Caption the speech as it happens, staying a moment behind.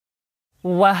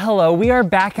Well, hello, we are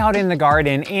back out in the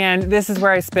garden, and this is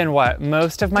where I spend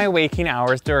most of my waking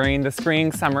hours during the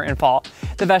spring, summer, and fall,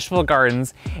 the vegetable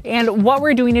gardens. And what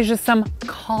we're doing is just some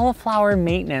cauliflower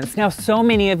maintenance. Now, so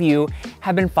many of you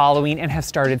have been following and have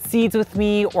started seeds with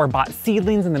me or bought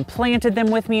seedlings and then planted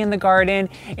them with me in the garden,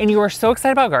 and you are so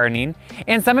excited about gardening.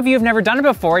 And some of you have never done it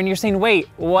before, and you're saying, wait,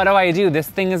 what do I do? This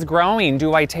thing is growing.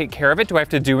 Do I take care of it? Do I have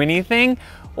to do anything?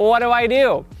 What do I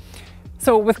do?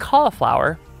 So with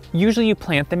cauliflower, usually you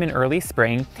plant them in early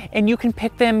spring, and you can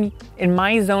pick them in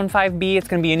my zone 5B. It's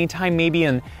gonna be anytime maybe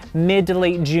in mid to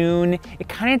late June. It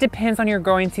kind of depends on your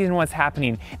growing season, what's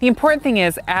happening. The important thing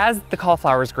is, as the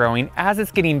cauliflower is growing, as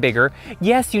it's getting bigger,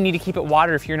 yes, you need to keep it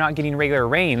watered if you're not getting regular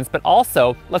rains, but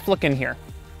also, let's look in here.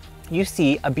 You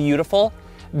see a beautiful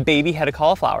baby head of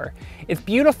cauliflower. It's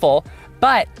beautiful,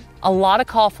 but a lot of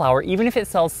cauliflower, even if it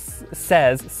says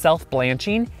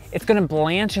self-blanching, it's gonna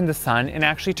blanch in the sun and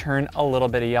actually turn a little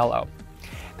bit of yellow.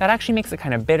 That actually makes it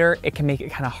kind of bitter. It can make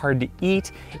it kind of hard to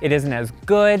eat. It isn't as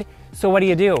good. So what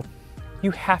do?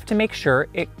 You have to make sure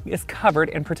it is covered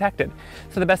and protected.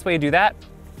 So the best way to do that,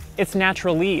 it's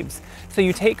natural leaves. So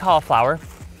you take cauliflower,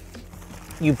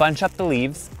 you bunch up the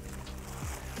leaves.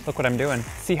 Look what I'm doing.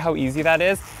 See how easy that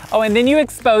is? Oh, and then you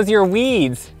expose your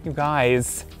weeds. You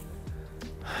guys,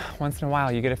 once in a while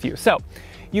you get a few. So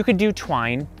you could do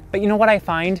twine. But you know what I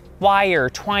find? Wire,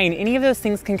 twine, any of those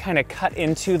things can kind of cut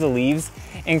into the leaves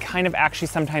and kind of actually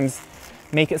sometimes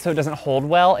make it so it doesn't hold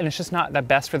well, and it's just not the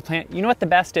best for the plant. You know what the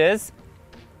best is?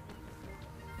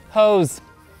 Hose.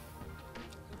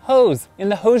 Hose. In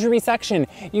the hosiery section,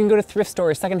 you can go to thrift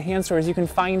stores, secondhand stores, you can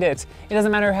find it. It doesn't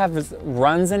matter if it has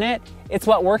runs in it. It's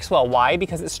what works well. Why?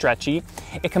 Because it's stretchy.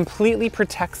 It completely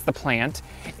protects the plant,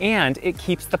 and it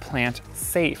keeps the plant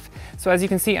safe. So as you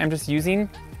can see, I'm just using,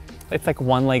 it's like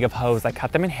one leg of hose. I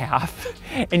cut them in half,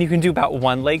 and you can do about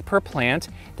one leg per plant.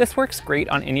 This works great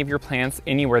on any of your plants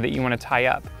anywhere that you want to tie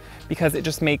up, because it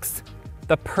just makes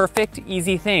the perfect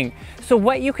easy thing. So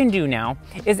what you can do now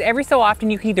is every so often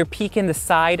you can either peek in the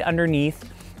side underneath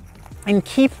and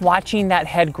keep watching that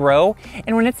head grow.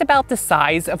 And when it's about the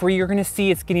size of where you're gonna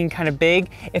see it's getting kind of big,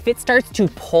 if it starts to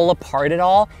pull apart at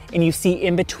all and you see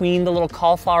in between the little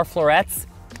cauliflower florets,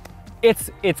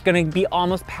 it's gonna be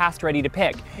almost past ready to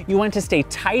pick. You want it to stay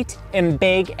tight and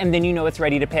big, and then you know it's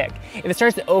ready to pick. If it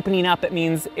starts opening up, it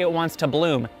means it wants to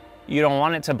bloom. You don't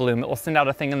want it to bloom. It will send out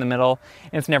a thing in the middle,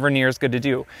 and it's never near as good to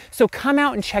do. So come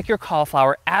out and check your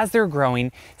cauliflower as they're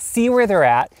growing, see where they're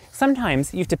at.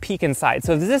 Sometimes you have to peek inside.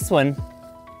 So this one,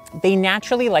 they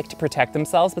naturally like to protect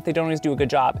themselves, but they don't always do a good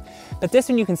job. But this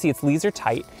one, you can see its leaves are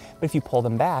tight, but if you pull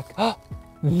them back, oh,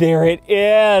 there it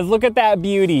is. Look at that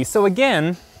beauty. So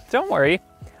again, don't worry,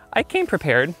 I came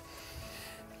prepared.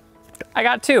 I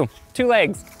got two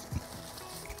legs.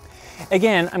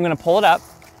 Again, I'm gonna pull it up.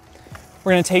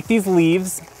 We're gonna take these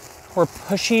leaves, we're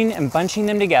pushing and bunching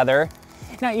them together.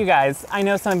 Now you guys, I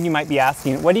know some of you might be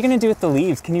asking, what are you gonna do with the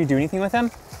leaves? Can you do anything with them?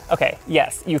 Okay,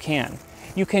 yes, you can.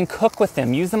 You can cook with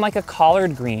them, use them like a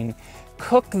collard green,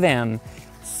 cook them,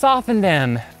 soften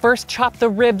them. First chop the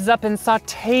ribs up and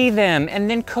saute them, and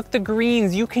then cook the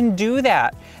greens. You can do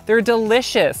that. They're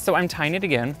delicious. So I'm tying it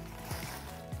again,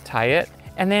 tie it,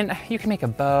 and then you can make a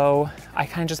bow. I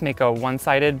kind of just make a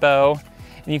one-sided bow,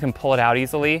 and you can pull it out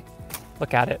easily.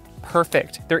 Look at it,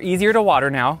 perfect. They're easier to water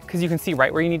now because you can see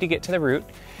right where you need to get to the root,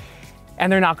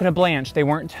 and they're not gonna blanch. They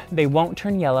won't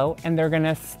turn yellow, and they're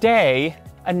gonna stay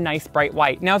a nice bright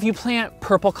white. Now, if you plant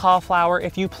purple cauliflower,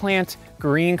 if you plant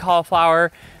green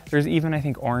cauliflower, there's even, I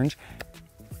think, orange,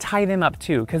 tie them up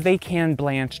too, because they can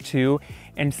blanch too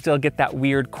and still get that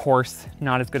weird, coarse,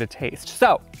 not as good a taste.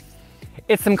 So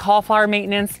it's some cauliflower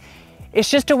maintenance. It's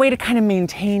just a way to kind of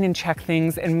maintain and check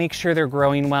things and make sure they're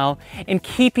growing well and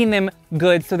keeping them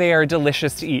good so they are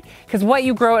delicious to eat. Because what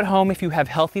you grow at home, if you have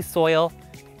healthy soil,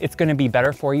 it's gonna be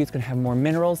better for you. It's gonna have more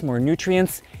minerals, more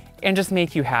nutrients, and just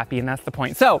make you happy, and that's the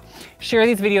point. So share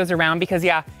these videos around, because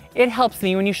yeah, it helps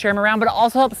me when you share them around, but it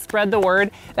also helps spread the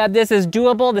word that this is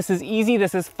doable, this is easy,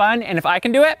 this is fun, and if I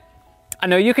can do it, I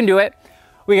know you can do it.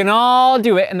 We can all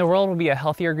do it, and the world will be a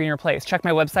healthier, greener place. Check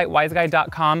my website,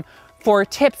 wiseguy.com, for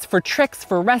tips, for tricks,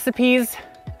 for recipes,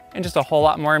 and just a whole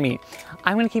lot more of me.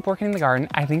 I'm gonna keep working in the garden.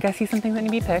 I think I see something that need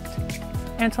to be picked.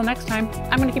 And until next time,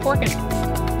 I'm gonna keep working.